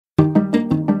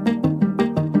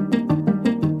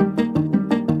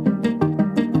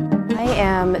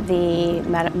am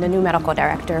the new medical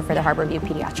director for the Harborview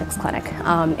Pediatrics Clinic,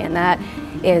 and that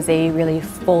is a really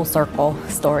full circle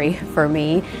story for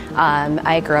me.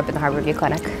 I grew up in the Harborview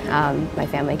Clinic. My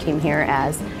family came here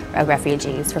as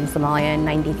refugees from Somalia in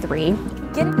 '93.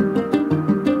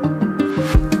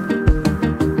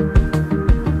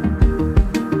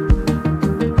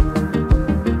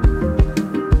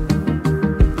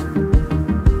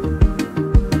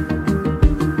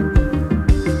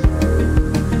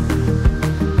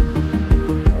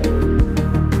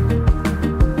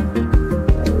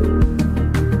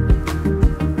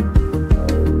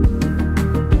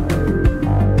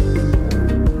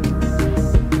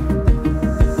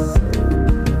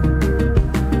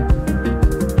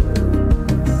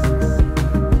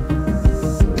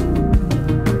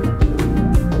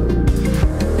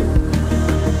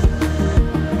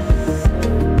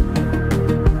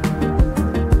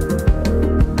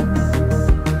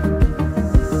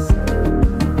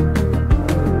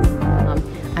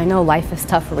 I know life is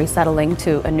tough resettling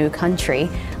to a new country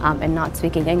and not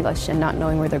speaking English and not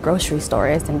knowing where the grocery store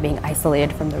is and being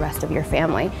isolated from the rest of your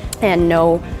family, and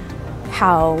know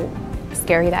how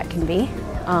scary that can be,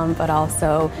 but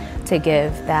also to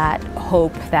give that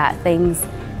hope that things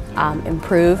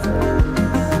improve.